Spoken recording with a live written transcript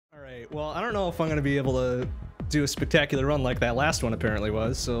Alright, well, I don't know if I'm going to be able to do a spectacular run like that last one apparently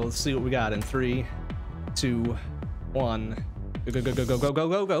was, so let's see what we got in 3, 2, 1. Go, go, go, go, go, go,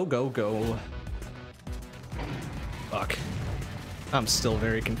 go, go, go, go. Fuck. I'm still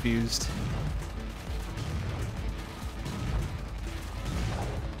very confused.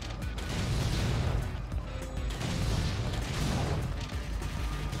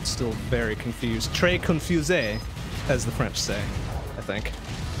 Still very confused. Très confusé, as the French say, I think.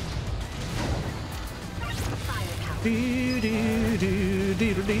 Do do do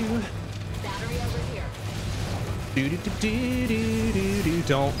do do do. Battery over here. Do do do do do do do.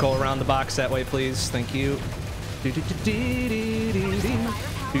 Don't go around the box that way, please. Thank you. Do do do do do do do.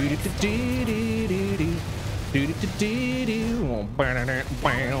 Do do do do do do do. Do do do do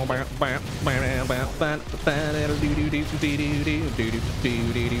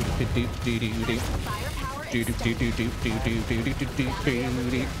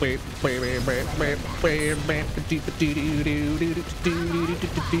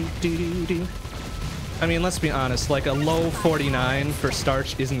do. I mean, let's be honest, like a low 49 for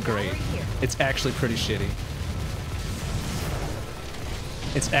Starch isn't great. It's actually pretty shitty.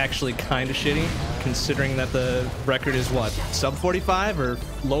 It's actually kind of shitty, considering that the record is what, sub 45 or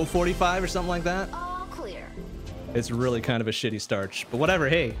low 45 or something like that? All clear. It's really kind of a shitty Starch, but whatever,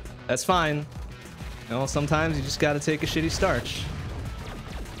 hey, that's fine. You know, sometimes you just gotta take a shitty Starch.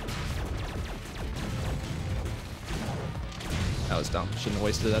 That was dumb, shouldn't have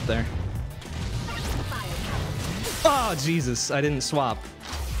wasted that there. Oh, Jesus, I didn't swap.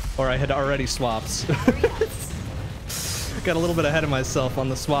 Or I had already swapped. Got a little bit ahead of myself on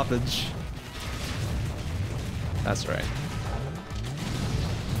the swappage. That's right.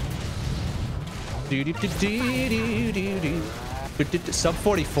 Sub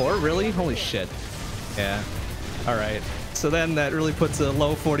 44? Really? Holy shit. Yeah. Alright. So then that really puts a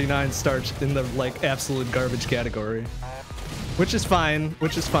low 49 Starch in the, like, absolute garbage category. Which is fine.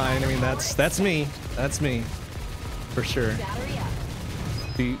 Which is fine. I mean, that's me. That's me. For sure.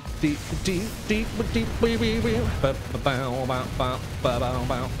 Just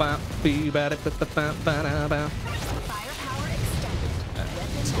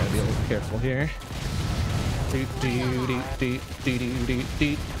gotta be a little careful here.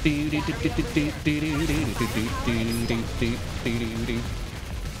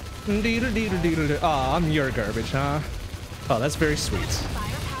 Aw, I'm your garbage, huh? Oh, that's very sweet.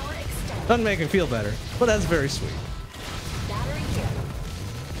 Doesn't make me feel better, but that's very sweet.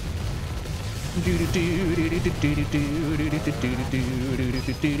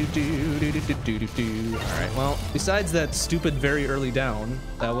 Alright, well, besides that stupid very early down,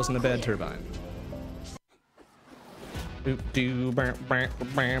 that wasn't a bad turbine.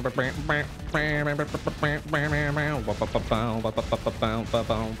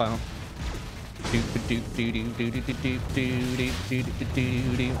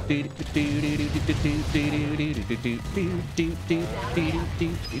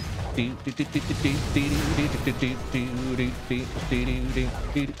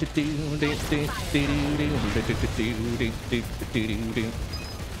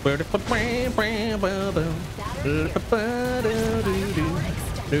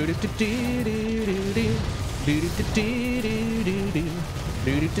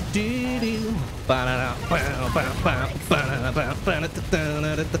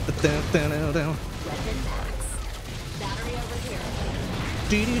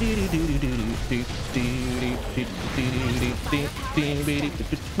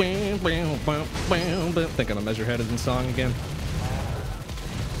 Think I'm a measure-headed in song again.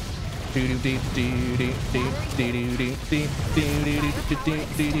 Excuse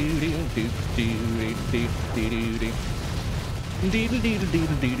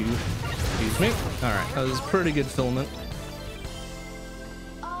me. Alright, that was pretty good filament.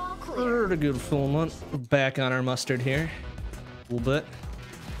 Pretty good filament. We're back on our mustard here. A little bit.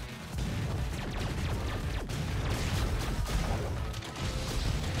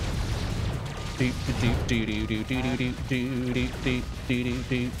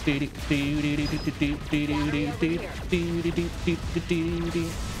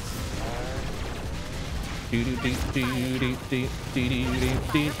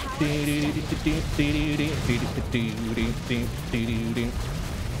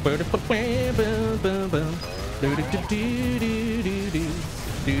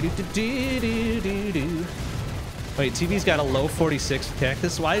 Wait, TV's got a low 46 with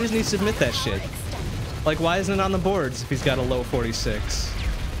Cactus? Why doesn't he submit that shit? Like, why isn't it on the boards if he's got a low 46?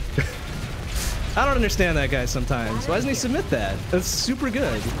 I don't understand that guy sometimes. Why doesn't he submit that? That's super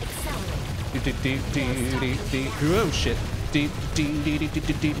good. Oh, shit.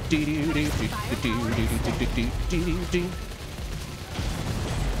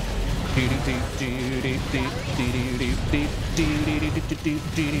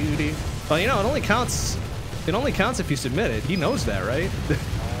 Well, you know, it only counts. It only counts if you submit it. He knows that, right?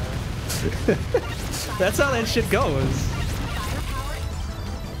 That's how that shit goes.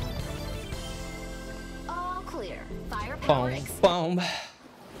 All clear. Boom, boom.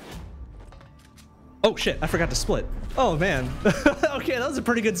 Oh shit, I forgot to split. Oh man. Okay, that was a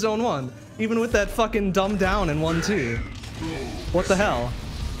pretty good zone 1. Even with that fucking dumb down in 1-2. What the hell?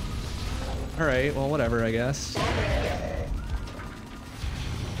 Alright, well whatever, I guess. I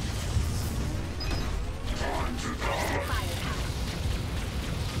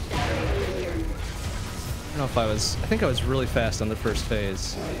don't know if I was... I think I was really fast on the first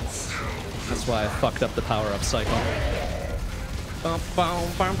phase. That's why I fucked up the power-up cycle.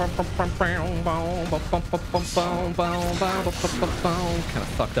 Kind of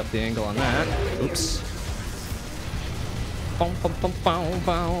fucked up the angle on that. Oops.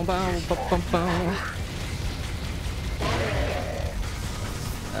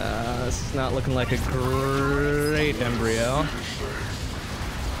 This is not looking like a great embryo.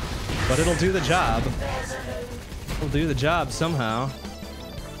 But it'll do the job. It'll do the job somehow.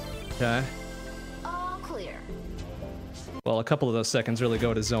 Okay. All clear. Well, a couple of those seconds really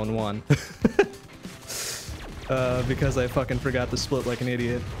go to zone 1. Because I fucking forgot to split like an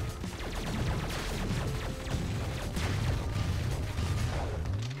idiot.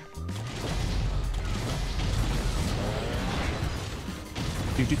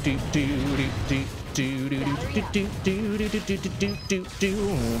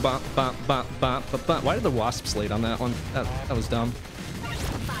 Why did the wasps late on that one? That was dumb.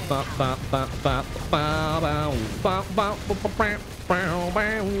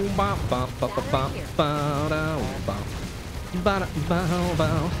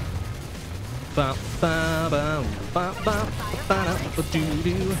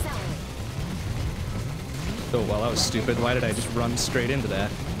 Oh, well, that was stupid. Why did I just run straight into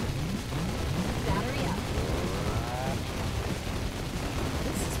that? Battery up.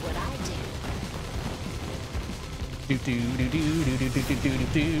 This is what I do.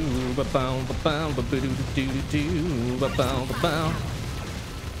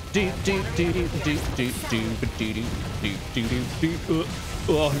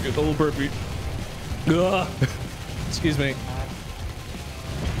 Oh, I'm getting a little burpy. Excuse me.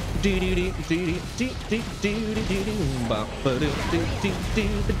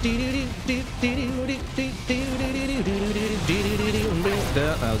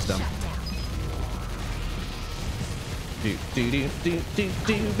 That was dumb.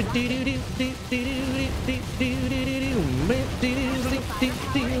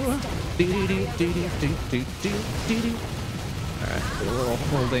 Alright, a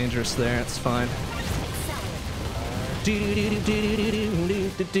little dangerous there, it's fine.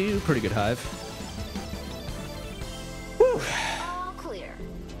 Pretty good hive. Whew. all clear.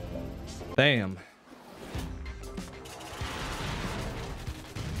 Bam.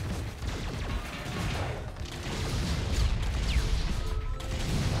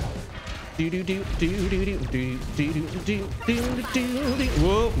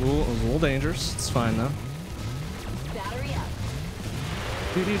 Whoa, whoa, a little dangerous. It's fine though. Battery up.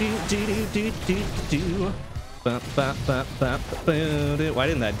 Why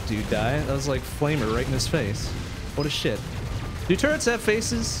didn't that dude die? That was like flamer right in his face. What a shit. Do turrets have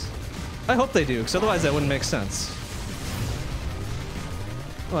faces? I hope they do, because otherwise that wouldn't make sense.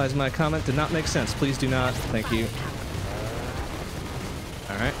 Otherwise my comment did not make sense. Please do not. Thank you.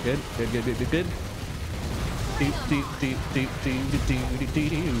 Alright, good. Good, good, good, good, good.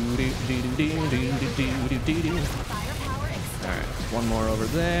 Alright, one more over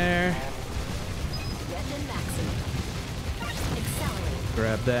there.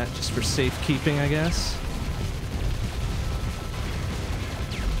 Grab that just for safekeeping, I guess.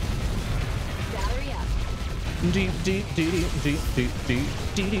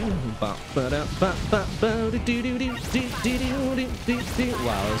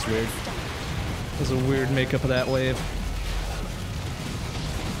 Wow, that was weird. That was a weird makeup of that wave.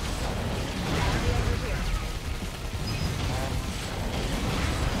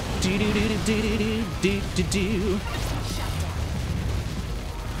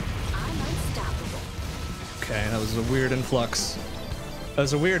 Okay, that was a weird influx. That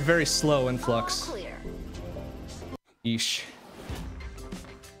was a weird, very slow influx. Yeesh.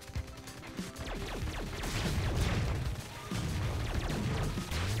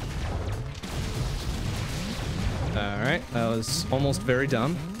 Alright, that was almost very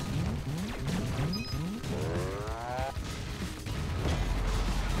dumb.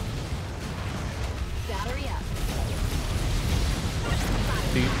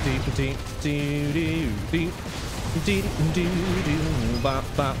 Do do do do do do. Do do do ba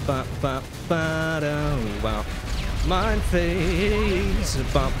ba ba ba ba da ba. Mind phase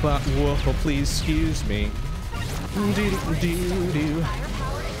ba ba. Whoa, please excuse me. Do do do do.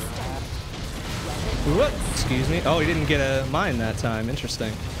 What? Excuse me. Oh, he didn't get a mine that time.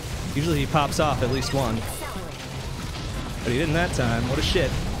 Interesting. Usually he pops off at least one, but he didn't that time. What a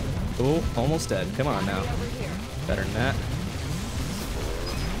shit. Oh, almost dead. Come on now. Better than that.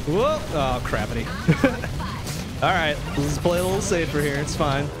 Whoa! Oh, crappity. Alright, let's play a little safer here, it's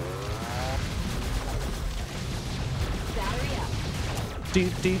fine. Do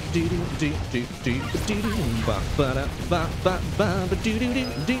do do do do do do do do ba ba da ba ba ba ba do do do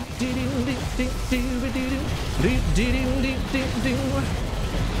do do do do do do do do do do.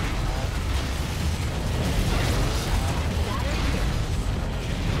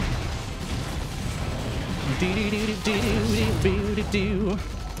 Do do do do do do do.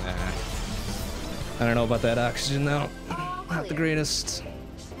 I don't know about that oxygen though. Not the greatest.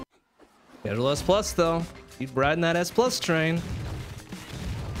 Schedule S plus though. Keep riding that S plus train.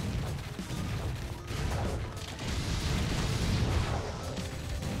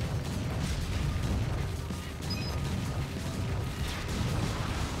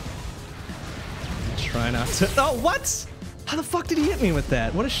 Try not to. Oh, what? How the fuck did he hit me with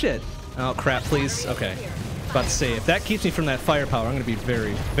that? What a shit. Oh crap, please. Okay. About to say, if that keeps me from that firepower, I'm gonna be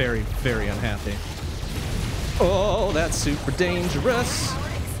very, very, very unhappy. Oh, that's super dangerous.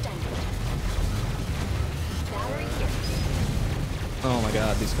 Oh my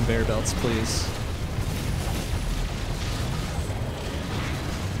god, these conveyor belts, please.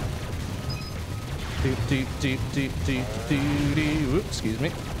 Do do do do do do do. Oops, excuse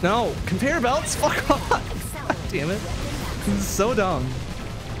me. No, conveyor belts. Fuck off. God damn it. This is so dumb.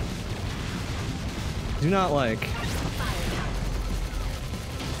 Do not like.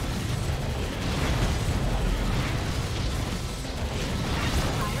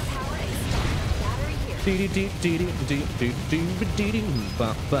 Do do do do do do do do do do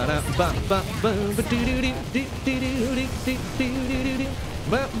ba ba da ba ba ba ba do do do do do do do do do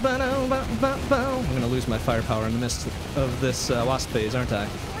ba ba da ba ba ba. I'm gonna lose my firepower in the midst of this wasp phase, aren't I?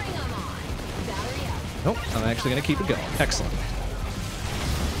 Nope, I'm actually gonna keep it going. Excellent.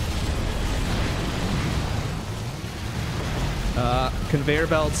 Conveyor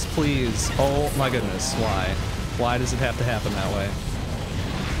belts, please. Oh my goodness, why? Why does it have to happen that way?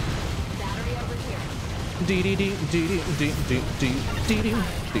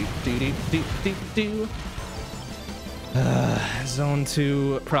 Zone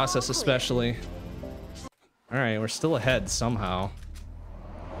 2 process especially. Alright, we're still ahead somehow.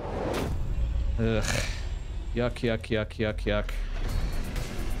 Ugh. Yuck, yuck, yuck, yuck, yuck.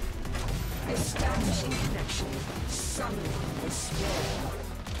 Establishing connection.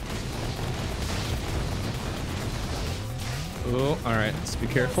 Oh, alright, let's be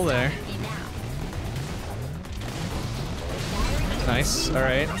careful there. Nice,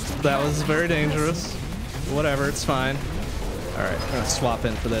 alright. That was very dangerous. Whatever, it's fine. Alright, I'm gonna swap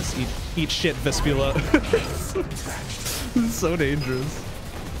in for this. Eat shit, Vespula. This is so dangerous.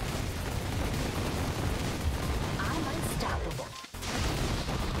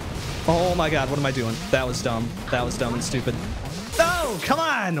 Oh my god, what am I doing? That was dumb. That was dumb and stupid. No, come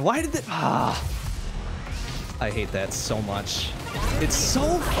on! Why did it? Ah. I hate that so much. It's so...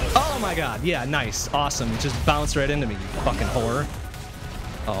 Oh my god, yeah, nice, awesome. Just bounced right into me, you fucking whore.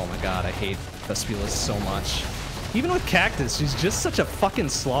 Oh my god, I hate Vespula so much. Even with Cactus, she's just such a fucking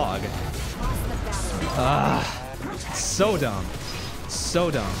slog. Ah, so dumb.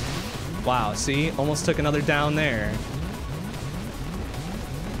 So dumb. Wow, see? Almost took another down there.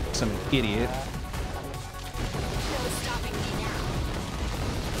 Some idiot.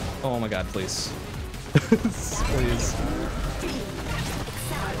 Oh my god, please. Please.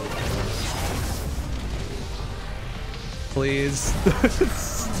 Please.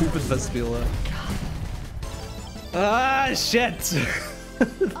 Stupid Vespula. Ah, shit!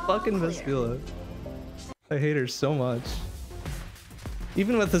 Fucking Vespula. I hate her so much.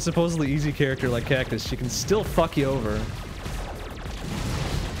 Even with a supposedly easy character like Cactus, she can still fuck you over.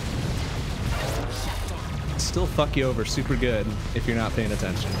 Still fuck you over super good if you're not paying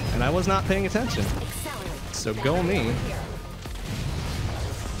attention. And I was not paying attention. So go me.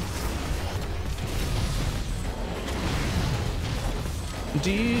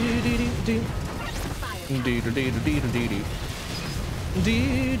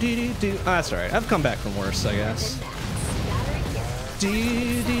 That's alright. I've come back from worse, I guess.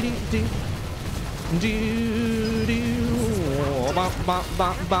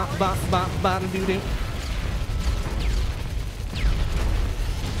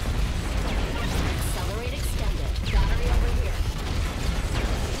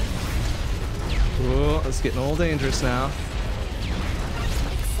 Oh, it's getting a little dangerous now.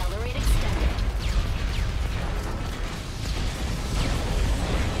 Accelerate extended.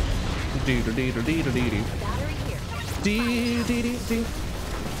 Dee-doo-dee-doo-dee-doo-dee-doo. Battery here. Dee-dee-dee-dee.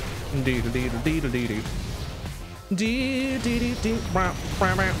 Dee-doo-dee-doo-dee-doo-dee. Dee-dee-dee-dee.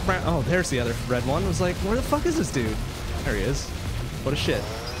 Oh, there's the other red one. I was like, where the fuck is this dude? There he is. What a shit.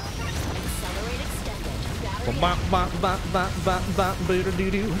 Accelerate extended. Battery Bop, bop, bop, bop, bop, bop,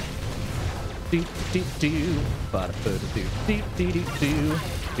 boo-doo-doo-doo. Do-do-do-do. Ba-da-ba-da-do. Do-do-do-do.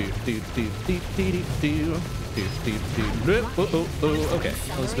 Do-do-do-do-do-do. Do-do-do-do. Oh, oh, oh, okay.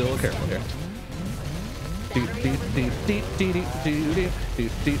 Let's be a little careful here. Do-do-do-do-do-do-do.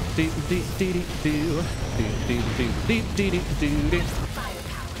 Do-do-do-do-do-do. Do-do-do-do-do-do-do.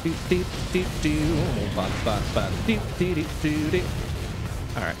 Do-do-do-do. Ba-ba-ba-do-do-do-do.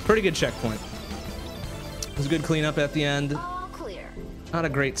 All right, pretty good checkpoint. It was a good cleanup at the end. all clear. Not a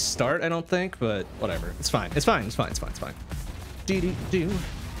great start, I don't think, but whatever. It's fine. It's fine. It's fine. It's fine. It's fine. Do-do-do.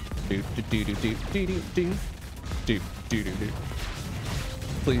 Do-do-do-do-do-do-do. Do-do-do-do.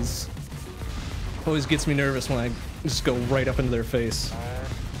 Please. Always gets me nervous when I just go right up into their face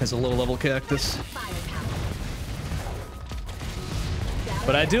as a low-level cactus.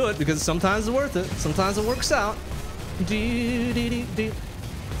 But I do it because sometimes it's worth it. Sometimes it works out. Do-do-do-do.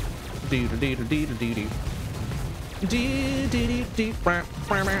 Do-do-do-do-do-do. Do-do-do-do.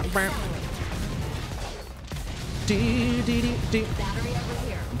 Do-do-do-do. Battery over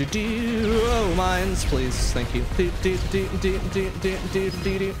here. Do-do. Oh, mines, please. Thank you.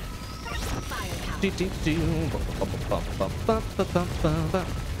 Do-do-do-do-do-do-do-do-do. Do-do-do. Ba-ba-ba-ba-ba-ba-ba-ba.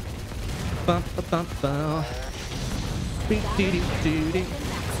 Ba-ba-ba-ba. Do-do-do-do-do.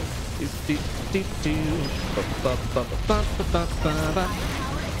 Do-do-do-do. Ba-ba-ba-ba-ba-ba-ba.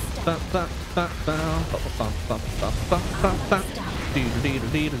 Ba-ba-ba-ba. Ba-ba-ba-ba-ba-ba-ba.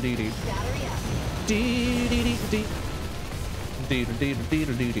 Do-do-do-do-do-do-do. Battery up. Do-do-do-do.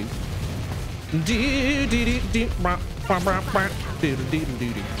 Do-do-do-do-do-do. Do-do-do-do. Ba-ba-ba.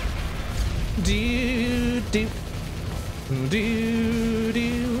 Do-do-do-do-do. Do-do. Do-do.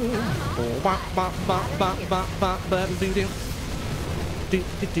 Ba-ba-ba-ba-ba-ba-ba-do-do.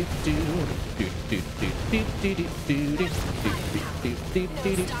 Do-do-do-do. Do-do-do-do-do-do-do.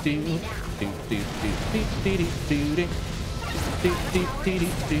 Do-do-do-do-do-do. Do-do-do-do-do-do-do.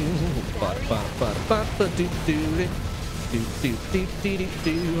 Do-do-do-do-do. Ba-ba-ba-ba-ba-do-do.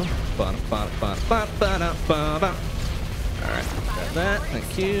 Do-do-do-do-do-do. Ba-ba-ba-ba-ba-ba-ba. Alright, got that.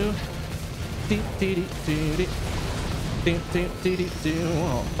 Thank you. Do-do-do-do-do. Do-do-do-do-do.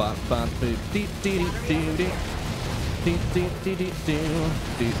 Oh, ba-ba-do-do-do-do-do. Do-do-do-do-do.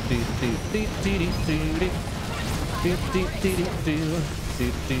 Do-do-do-do-do-do-do. Do-do-do-do-do.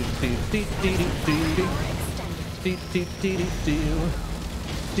 Do-do-do-do-do-do-do. Do-do-do-do-do.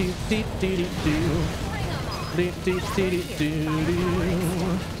 Do-do-do-do-do.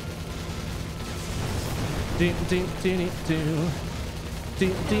 Do-do-do-do-do.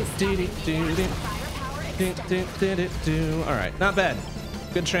 Do-do-do-do-do. Do-do-do-do-do. Alright, not bad.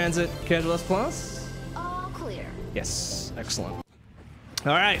 Good transit, casual S+. All clear. Yes, excellent.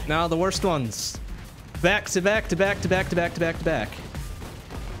 Alright, now the worst ones. Back to back to back to back to back to back to back.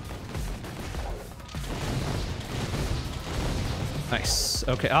 Nice.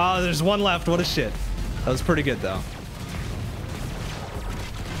 Okay. Oh, there's one left. What a shit. That was pretty good, though.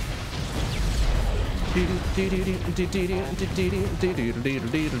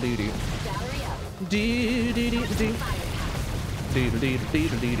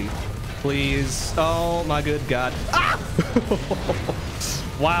 Please. Oh, my good God. Ah!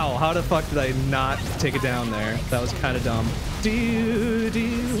 Wow. How the fuck did I not take it down there? That was kind of dumb.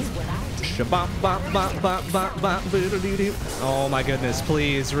 Oh my goodness,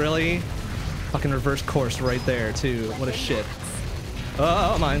 please, really? Fucking reverse course right there, too. What a shit.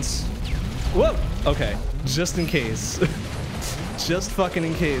 Oh, mines. Whoa! Okay, just in case. Just fucking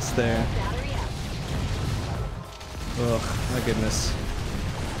in case there. Oh, my goodness.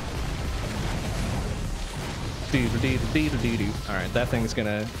 Alright, that thing's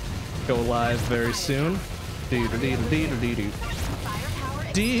gonna go live very soon. Hate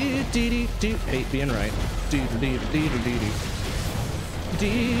being right.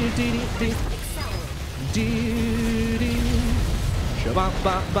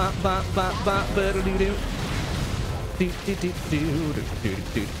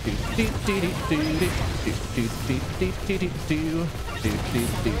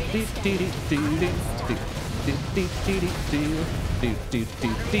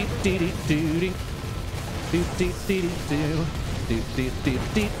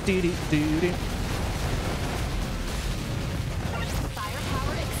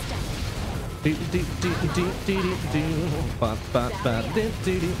 Do do do do do do do. Ba ba ba do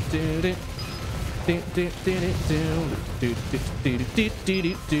do do do do. Do do do do do do do do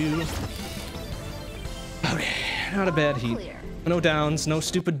do do. Okay, not a bad heat. No downs, no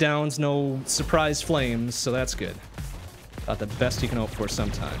stupid downs, no surprise flames, so that's good. About the best you can hope for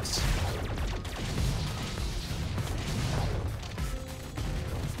sometimes.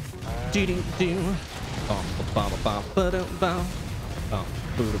 Do do do. Bum bum bum bum bum bum. Bum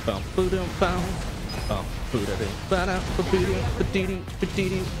bum bum bum bum. Bum booda doo ba da ba doo ba dee doo ba dee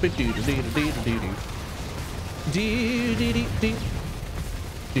doo ba doo doo doo doo doo doo. Doo doo doo doo.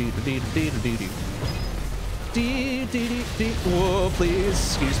 Doo doo doo doo doo doo. Doo doo doo doo. Whoa, please,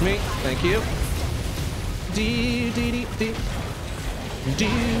 excuse me, thank you. Doo doo doo doo.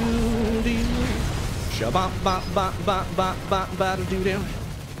 Doo doo. Shabba ba ba ba ba ba ba doo doo.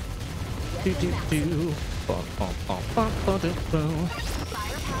 Do do do. Bum bum bum bum bum doo bum.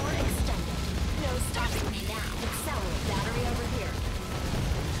 Firepower extended. No stopping me now. Accelerate battery over here.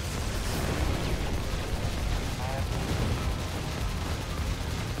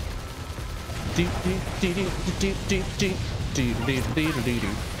 Do do do do do do do do do do do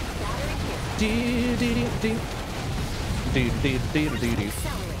do. Do do do do. Do do do do do.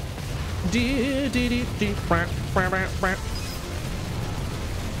 Do do do do. Quack quack quack quack.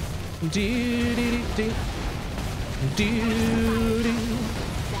 Do do do do. Do do.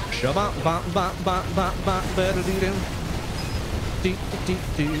 Shabba ba ba ba ba ba ba do do. Do do do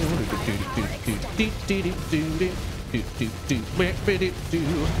do do do do do do do do. Do do do do do do do do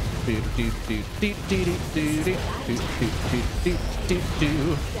do do do do do do do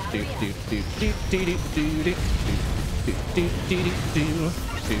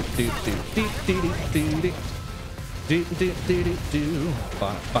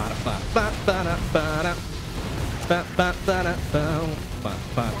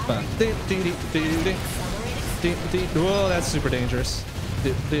Whoa, that's super dangerous.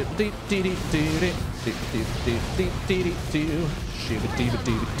 Do do do do do do do do do do do do do. Shibba dibba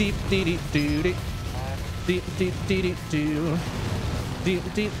dibba deep dee dee doo dee. Dee dee dee dee doo. Dee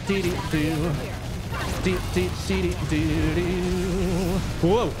dee dee dee doo. Dee dee dee dee doo doo.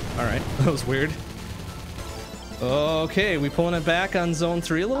 Whoa! All right, that was weird. Okay, we pulling it back on zone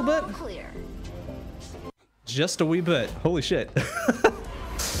 3 a little bit. Clear. Just a wee bit. Holy shit.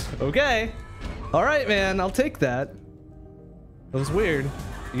 Okay. All right, man. I'll take that. That was weird.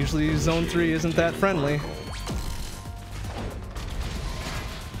 Usually zone 3 isn't that friendly.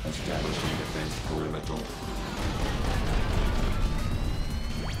 Establishing defense perimeter.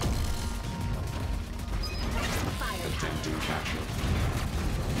 Attempting capture.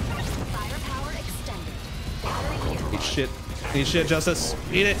 Firepower extended. Battery here. Eat shit. Eat shit, Justice.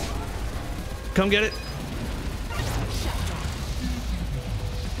 Eat it. Come get it.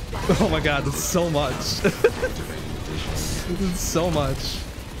 Oh my god, that's so much. This is so much.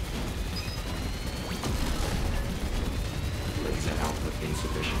 Laser output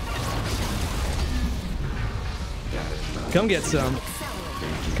insufficient. Come get some.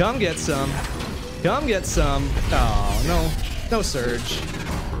 Come get some. Come get some. Oh, no. No surge.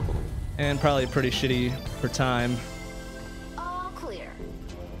 And probably pretty shitty for time. All clear.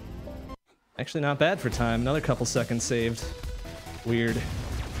 Actually, not bad for time. Another couple seconds saved. Weird.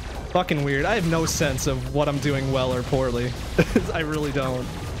 Fucking weird. I have no sense of what I'm doing well or poorly. I really don't.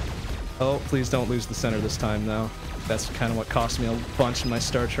 Oh, please don't lose the center this time, though. That's kind of what cost me a bunch in my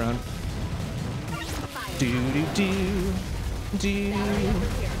start run. Do do do do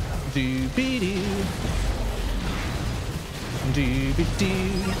do be do do be do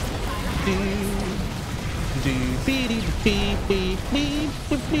do do be do be be be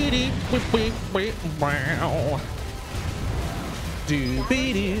be wow. Do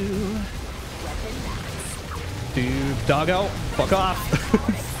be do. Do doggo. Fuck off.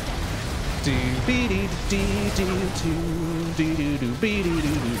 Do be do do do do do do be do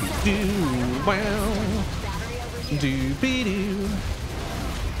do do do wow. Do be do.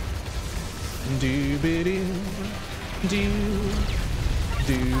 Do be do. Do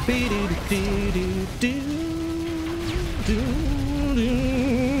do be do do do do do do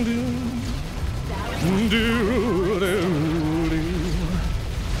do do do.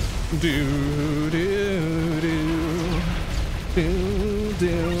 Do do do do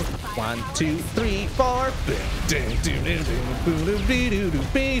do. 1, 2, 3, 4. Do do do do do do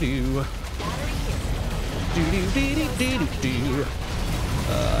do do. Do do do do do do.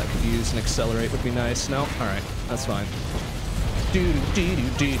 I could use an accelerate. Would be nice. No, all right, that's fine. Do do do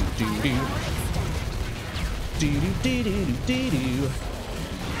do do do. Do do do do do do.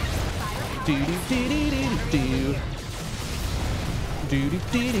 Do do do do do do. Do do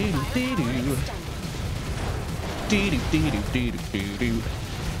do do do do. Do do do do do do do.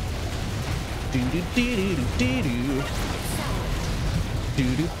 Do do do do do do. Do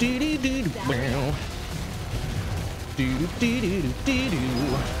do do do do do. Do do do do do do.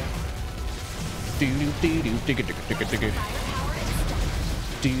 Do do do do digga digga digga digga.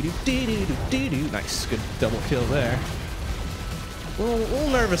 Do do do do do do. Nice, good double kill there. A little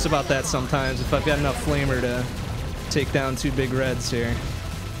nervous about that sometimes if I've got enough flamer to take down two big reds here.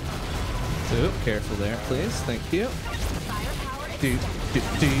 So careful there, please. Thank you. Do do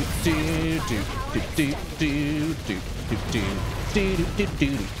do do do do do do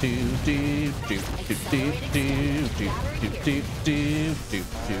do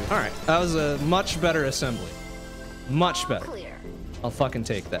do. Alright, that was a much better assembly. Much better. I'll fucking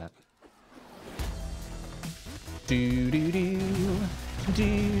take that. Do do do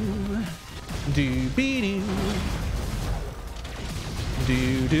do do be do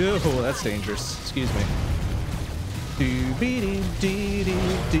do do. Oh, that's dangerous. Excuse me. Do be do do do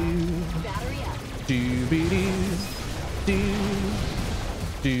do do be do. Do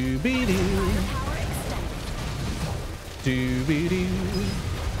do be do do be do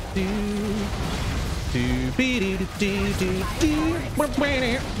do do be do do do do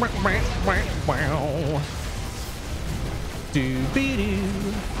wow do be do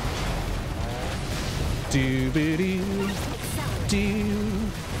do be do do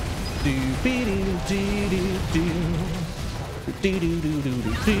do be do do do do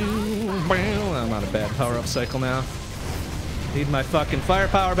do do. I'm on a bad power-up cycle now. Need my fucking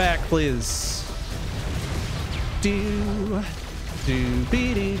firepower back, please. Do do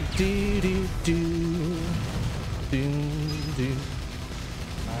be do do do do do do.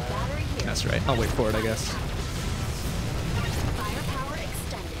 That's right. I'll wait for it, I guess. Firepower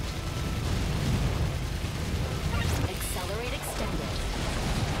extended. Accelerate extended.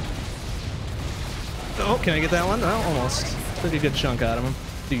 Oh, can I get that one? Oh, almost. Pretty good chunk out of him.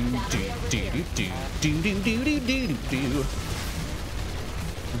 Do do do do do do do do do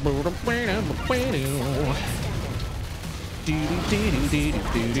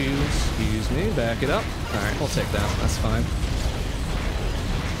do do. Excuse me, back it up. Alright, we'll take that one, that's fine.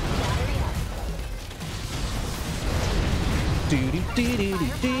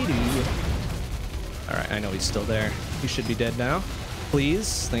 Alright, I know he's still there. He should be dead now.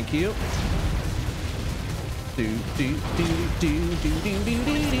 Please, thank you. Do do do do do do do do do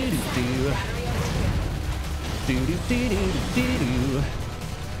do. Do do do do do do.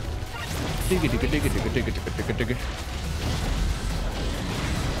 Digga digga digga digga digga digga digga digga.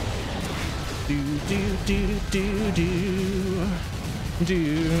 Do do do do do do do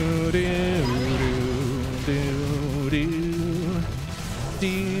do do do do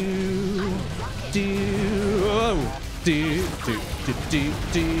do. Oh, do do do do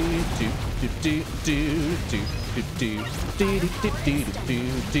do do do do do. Do do do do do do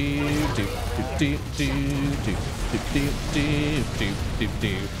do do do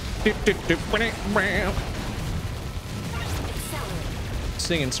do.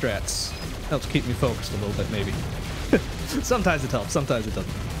 Singing strats helps keep me focused a little bit, maybe. Sometimes it helps, sometimes it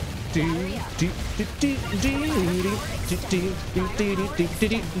doesn't. Do do do do do do do do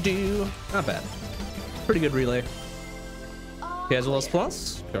do do. Not bad. Pretty good relay. Casual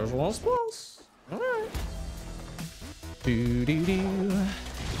plus. Casual plus. All right. Do do do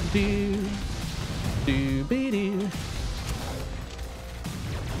do do be do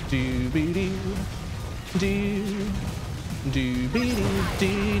do be do do do be do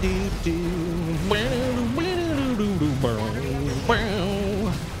do do do do be do do be do do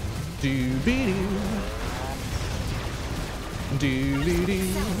do be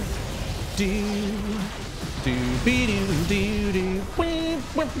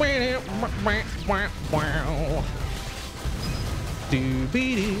do do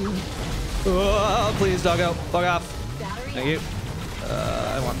be do. Oh, please, doggo, fuck off. Thank you.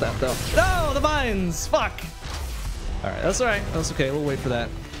 I want that though. No, the vines. Fuck. All right, that's all right. That's okay. We'll wait for that.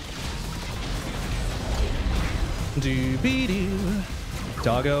 Do be do.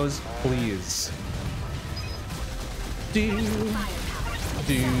 Doggos, please. Do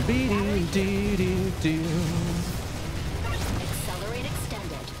do be do do do do. Accelerate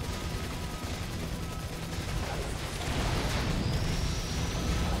extended.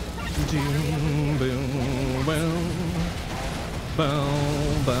 Boom, boom, boom,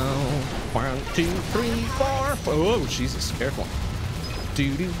 boom, boom. 1, 2, 3, 4. Oh, Jesus, careful.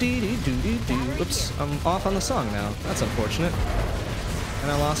 Do do do do do do do. Oops, I'm off on the song now. That's unfortunate.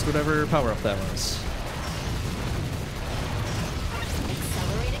 And I lost whatever power up that was.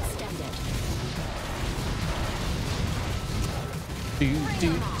 Accelerate extended. Do do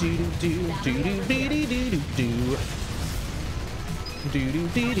do do do do do do do do do. Do do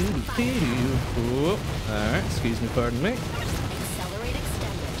do do do do. Alright, excuse me, pardon me. Accelerate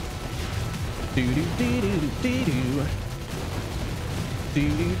extended. Do do do do do do. Do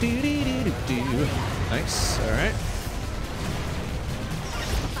do do do do do. Nice, alright.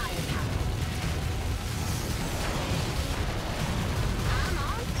 Firepower. I'm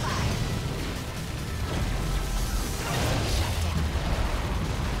on fire. Shut down.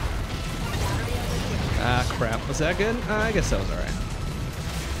 Battery over here. Ah, crap. Was that good? I guess that was alright.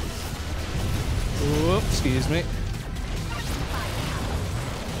 Whoop, excuse me.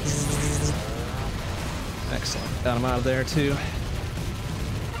 Excellent. Got him out of there, too.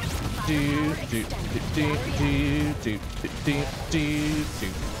 Do, do, do, do, do, do, do, do,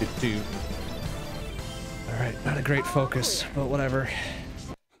 do, do. Alright, not a great focus, but whatever.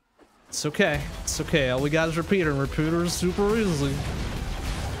 It's okay. It's okay. All we got is repeater, and repeater is super easy.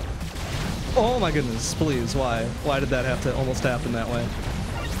 Oh my goodness, please, why? Why did that have to almost happen that way?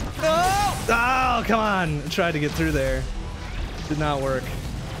 Oh! Oh, come on! I tried to get through there. Did not work.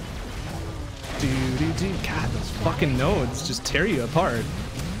 Dude. God, those fucking nodes just tear you apart.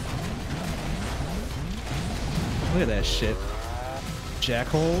 Look at that shit.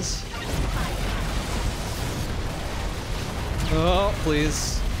 Jackholes. Oh,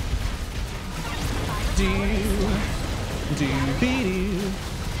 please. Do-be-do.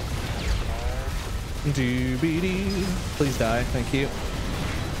 Please die, thank you.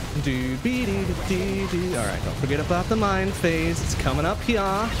 Do-be-do-do-do-do. Alright, don't forget about the mine phase. It's coming up here.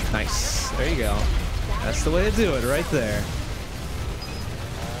 Nice. There you go. That's the way to do it, right there.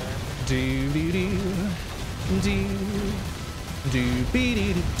 Do-be-do. Do.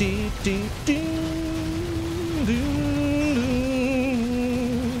 Do-be-do-do-do-do-do.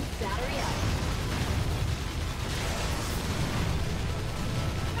 Battery up.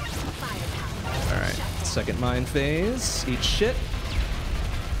 Firepower. Alright, second mine phase. Eat shit.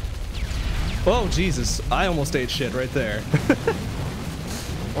 Oh, Jesus. I almost ate shit right there.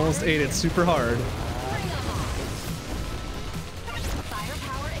 Almost ate it super hard. Bring 'em on.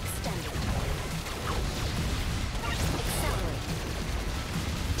 Firepower extended. Accelerate.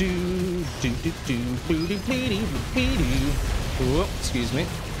 Do. Whoa, excuse me.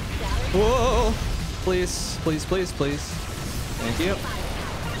 Whoa! Please, please, please, please. Thank you.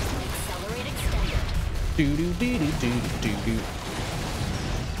 Firepower. Accelerate extended. Do.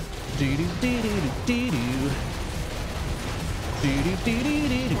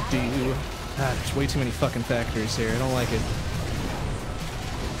 Do. Ah, there's way too many fucking factories here. I don't like it.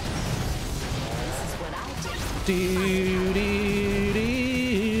 This is what I Do. do.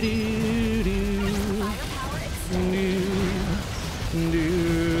 Firepower extended.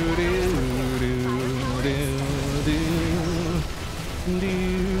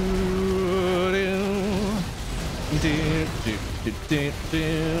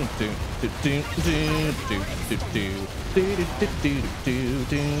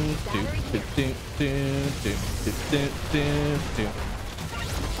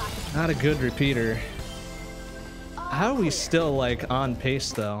 Not a good repeater. How are we still like on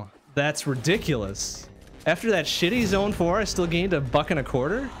pace though? That's ridiculous. After that shitty zone 4, I still gained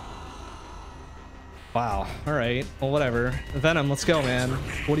 $1.25. Wow. All right. Well, whatever. Venom, let's go, man.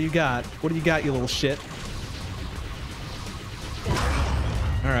 What do you got? What do you got, you little shit?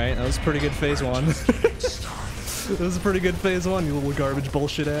 All right. That was pretty good phase 1. That was a pretty good phase 1, you little garbage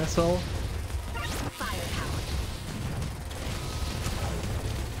bullshit asshole.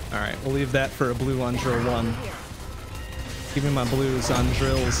 All right. We'll leave that for a blue on drill 1. Give me my blues on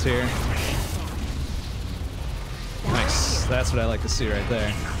drills here. Nice. That's what I like to see right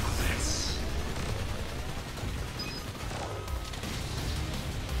there.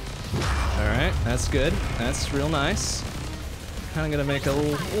 Alright, that's good. That's real nice. Kind of gonna make a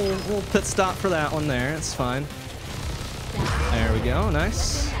little pit stop for that one there. It's fine. There we go.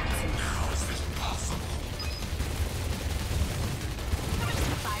 Nice.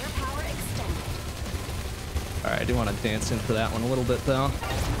 Alright, I do want to dance in for that one a little bit though.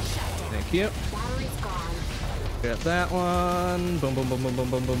 Thank you. Got that one. Boom, boom, boom, boom, boom,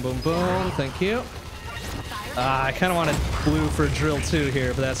 boom, boom, boom, boom. Thank you. I kind of wanted blue for drill 2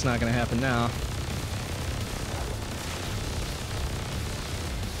 here, but that's not going to happen now.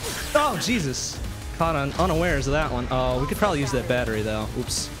 Oh, Jesus. Caught on unawares of that one. Oh, we could probably use that battery, though.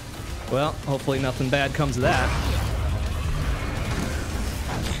 Oops. Well, hopefully nothing bad comes of that.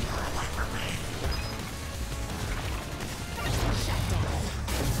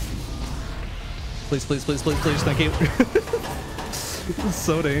 Please, please, please, please, please. Thank you. This is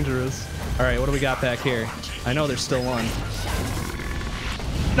so dangerous. All right, what do we got back here? I know there's still one.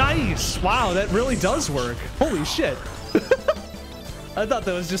 Nice! Wow, that really does work. Holy shit. I thought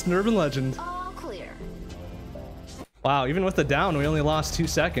that was just an urban legend. All clear. Wow, even with the down, we only lost 2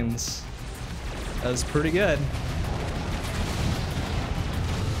 seconds. That was pretty good.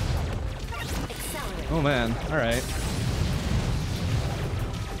 Accelerate. Oh man, alright.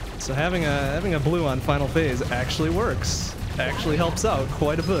 So having a blue on final phase actually works. Actually helps out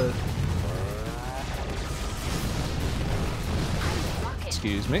quite a bit.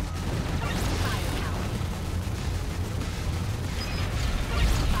 Excuse me.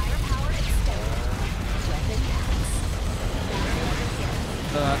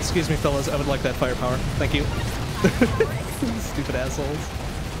 Excuse me, fellas. I would like that firepower. Thank you. Stupid assholes.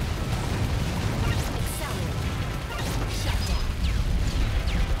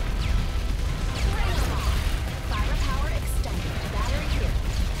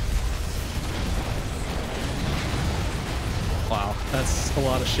 Wow, that's a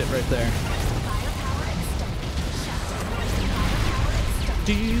lot of shit right there.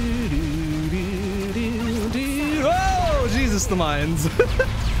 Oh, Jesus, the mines.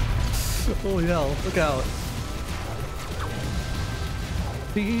 Holy hell, look out.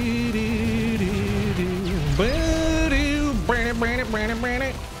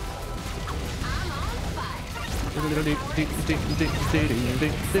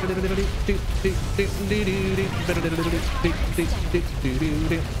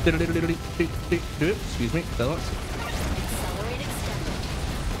 Excuse me, fellas.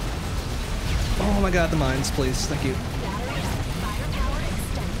 Oh my god, the mines, please. Thank you.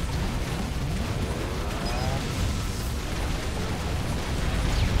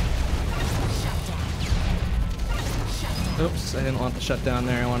 Oops, I didn't want the shutdown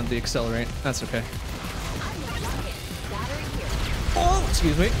there. I wanted the accelerate. That's okay. Oh,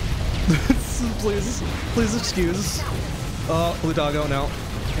 excuse me. Please excuse. Oh, blue doggo, no.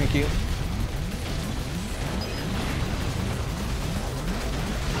 Thank you.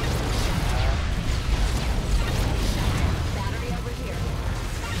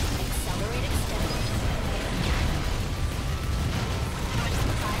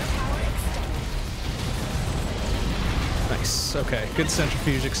 Nice. Okay, good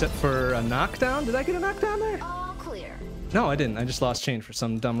centrifuge except for a knockdown. Did I get a knockdown there? All clear. No, I didn't. I just lost chain for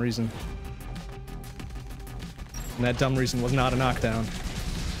some dumb reason. And that dumb reason was not a knockdown.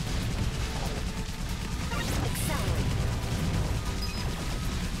 Accelerate.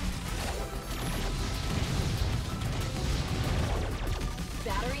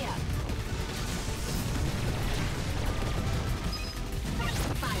 Battery up.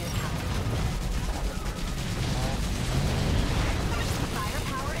 Firepower.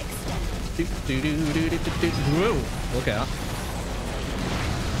 Firepower extended. Whoa! Look out.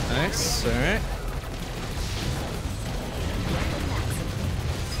 Nice. All right.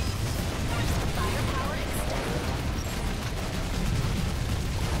 Firepower extended.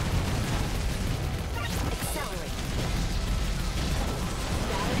 Accelerate.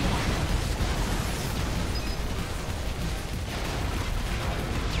 Battery up.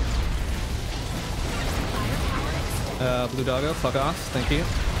 Firepower extended. Blue doggo, fuck off. Thank you.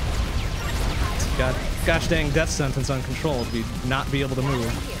 God, gosh dang death sentence on control to not be able to move.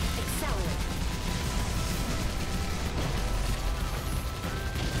 Battery here. Accelerate.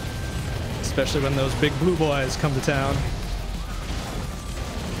 Especially when those big blue boys come to town.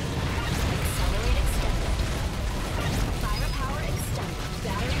 Accelerate extended. Firepower extended.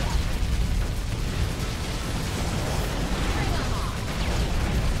 Battery up. Bring 'em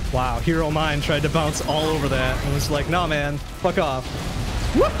on. Wow, Hero Mine tried to bounce all over that and was like, nah man, fuck off.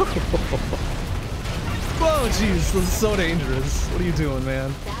 Whoa, jeez, this is so dangerous. What are you doing,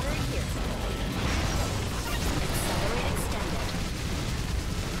 man? Battery here. Accelerate extended.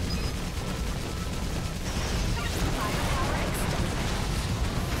 Firepower extended.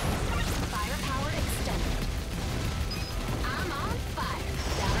 Firepower extended. I'm on fire.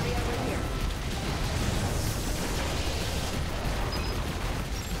 Battery over here.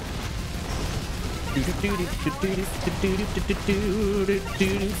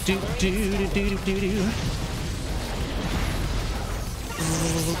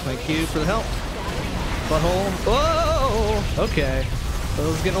 Thank you for the help. Butthole. Whoa! Okay. Well,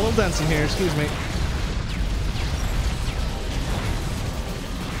 it was getting a little dense in here, excuse me.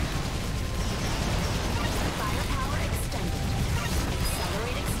 Firepower extended.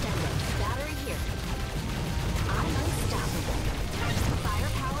 Accelerate extended. Battery here. I'm unstoppable.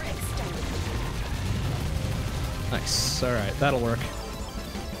 Firepower extended. Nice. Alright, that'll work.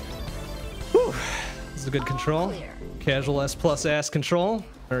 Whew. This is a good control. Clear. Casual S plus ass control.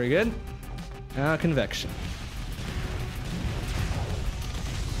 Very good. Now convection.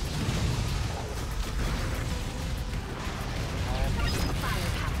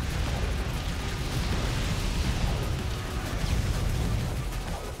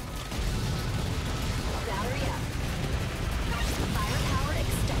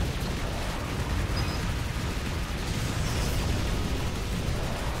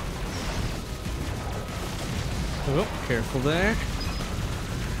 Oh, careful there.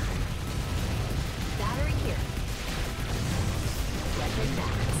 Battery here. Weapon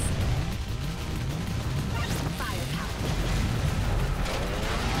max.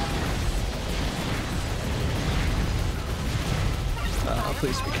 Firepower.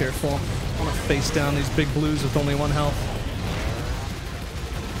 Please be careful. I want to face down these big blues with only 1 health.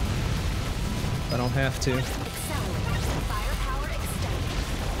 I don't have to. Accelerate. Firepower extended.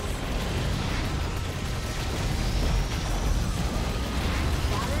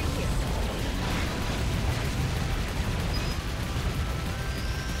 Battery here.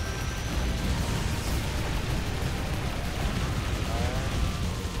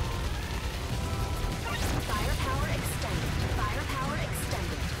 Firepower extended. Firepower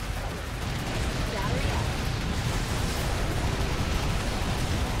extended. Battery up.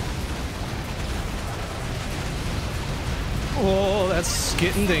 Oh, that's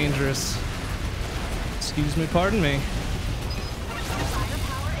getting dangerous. Excuse me, pardon me.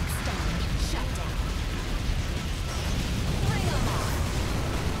 Firepower extended. Shut down. Bring 'em on.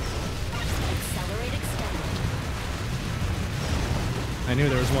 Accelerate extended. I knew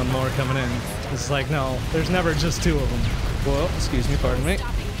there was one more coming in. It's like, no, there's never just 2 of them. Whoa, excuse me, pardon me.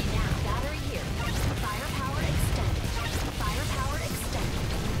 Stopping me now. Battery here. Firepower extended. Firepower extended.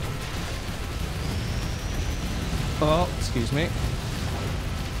 Oh, excuse me. Accelerate.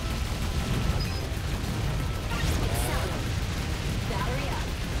 Battery up.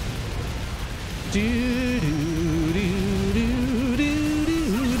 Do do do do do do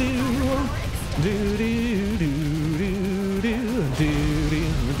do do do do do.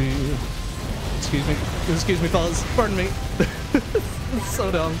 Excuse me, fellas. Pardon me. It's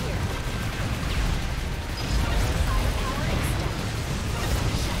so dumb.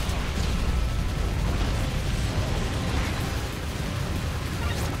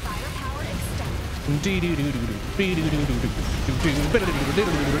 Firepower extended. Shut down. Firepower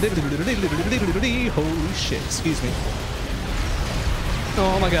extended. Holy shit, excuse me.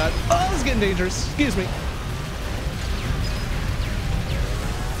 Oh my god. Oh, this is getting dangerous. Excuse me.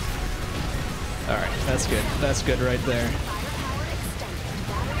 Alright, that's good. That's good right there. Firepower extended.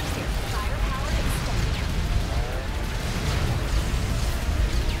 Battery here. Firepower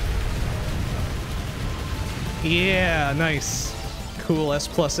extended. Yeah, nice. Cool S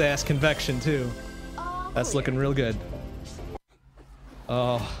plus ass convection too. All That's clear. looking real good.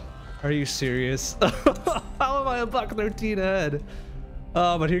 Oh, are you serious? How am I a $1.13 ahead?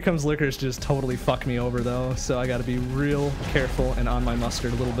 Oh, but here comes Liquors just totally fuck me over though, so I gotta be real careful and on my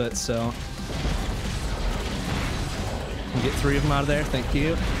mustard a little bit, so. Get 3 of them out of there, thank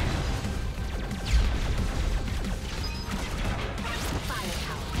you.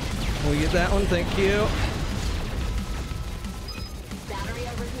 Firepower. We get that one, thank you. Battery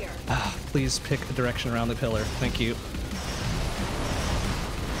over here. Ah, please pick a direction around the pillar, thank you.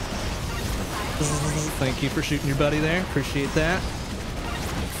 Thank you for shooting your buddy there, appreciate that.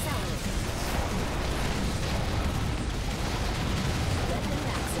 Accelerate. Weapon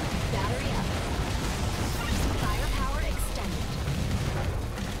maximum. Battery up. Firepower extended.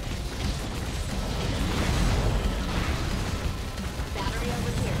 Battery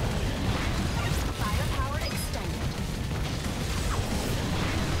over here. Firepower extended.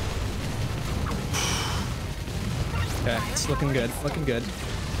 Okay, it's looking good, looking good.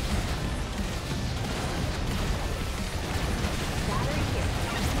 Battery here.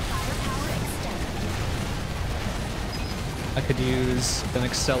 Firepower extended. I could use an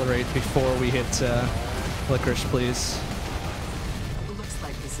accelerate before we hit Licorice, please. Looks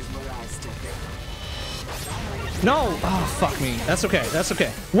like this is Mirage stepping. No! Oh, fuck me. That's okay. That's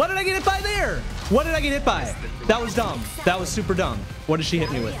okay. What did I get hit by there? What did I get hit by? That was dumb. That was super dumb. What did she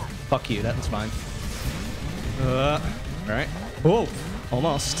hit me with? Fuck you. That was fine. Alright. Whoa.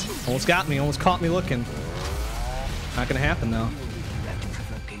 Almost. Almost got me. Almost caught me looking. Not gonna happen, though.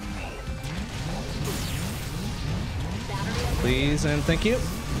 Please and thank you.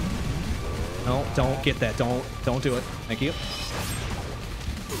 No, don't get that. Don't do it. Thank you.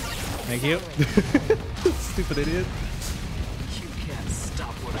 Thank you. Stupid idiot. You can't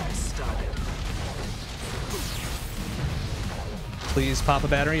stop what I started. Please pop a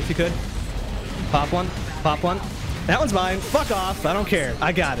battery if you could. Pop one. Pop one. That one's mine. Fuck off. I don't care.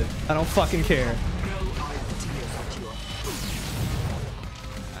 I got it. I don't fucking care.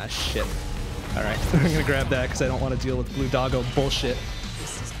 Ah, shit. Alright. I'm gonna grab that because I don't want to deal with blue doggo bullshit.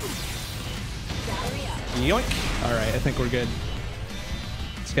 Yoink. Alright, I think we're good.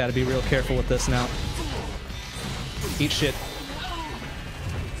 Just gotta be real careful with this now. Eat shit.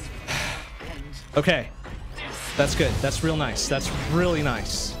 Okay. That's good. That's real nice. That's really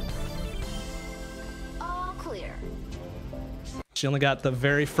nice. All clear. She only got the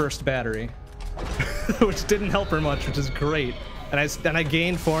very first battery, which didn't help her much, which is great. And I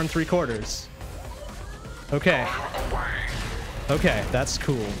gained 4 3/4. Okay. Okay, that's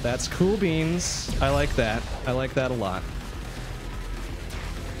cool. That's cool beans. I like that. I like that a lot.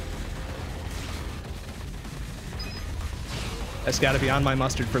 I just gotta be on my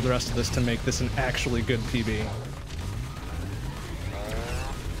mustard for the rest of this to make this an actually good PB.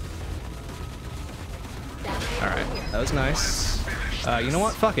 Alright, that was nice. You know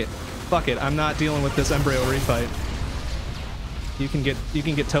what? Fuck it. Fuck it. I'm not dealing with this embryo refight. You can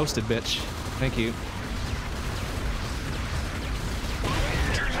get toasted, bitch. Thank you.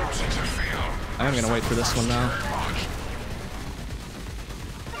 I am gonna wait for this one now.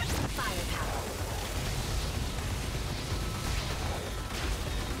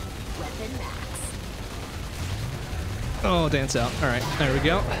 Oh, dance out. Alright, there we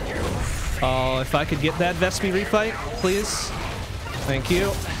go. Oh, if I could get that Vespi refight, please. Thank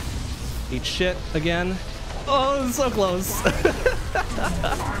you. Eat shit again. Oh, so close.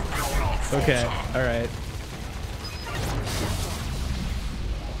 Okay, alright.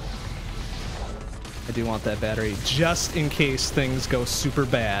 I do want that battery just in case things go super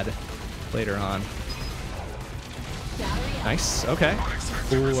bad later on. Nice, okay.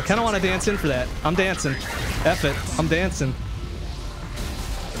 Ooh, I kind of want to dance in for that. I'm dancing. F it, I'm dancing.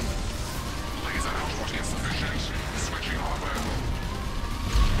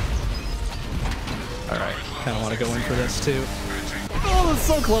 Alright, kind of want to go in for this too. Oh, that's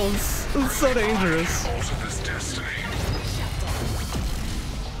so close. It's so dangerous.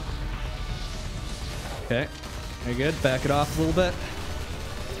 Okay, very good. Back it off a little bit.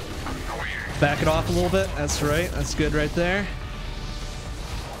 Back it off a little bit. That's right. That's good right there.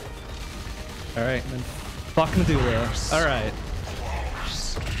 Alright, then fuck Medulla. Alright.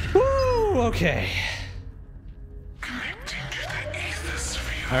 Woo! Okay.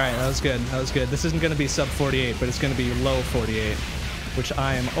 Alright, that was good. That was good. This isn't going to be sub 48, but it's going to be low 48, which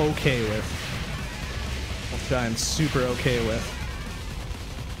I am okay with. Which I am super okay with.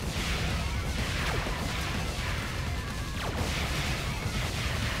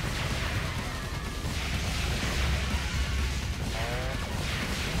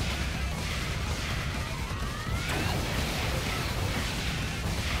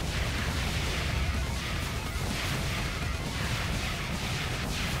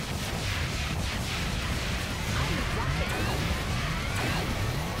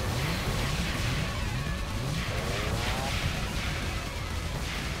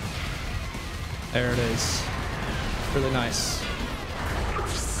 There it is. Really nice.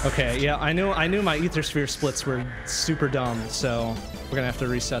 Okay, yeah, I knew my ether sphere splits were super dumb, so we're gonna have to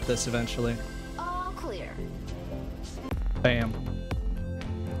reset this eventually. All clear. Bam.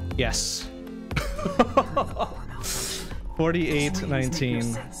 Yes.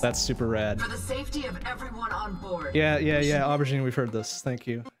 48-19. That's super rad. For the safety of everyone on board. Yeah, Aubergine, we've heard this. Thank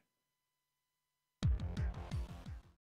you.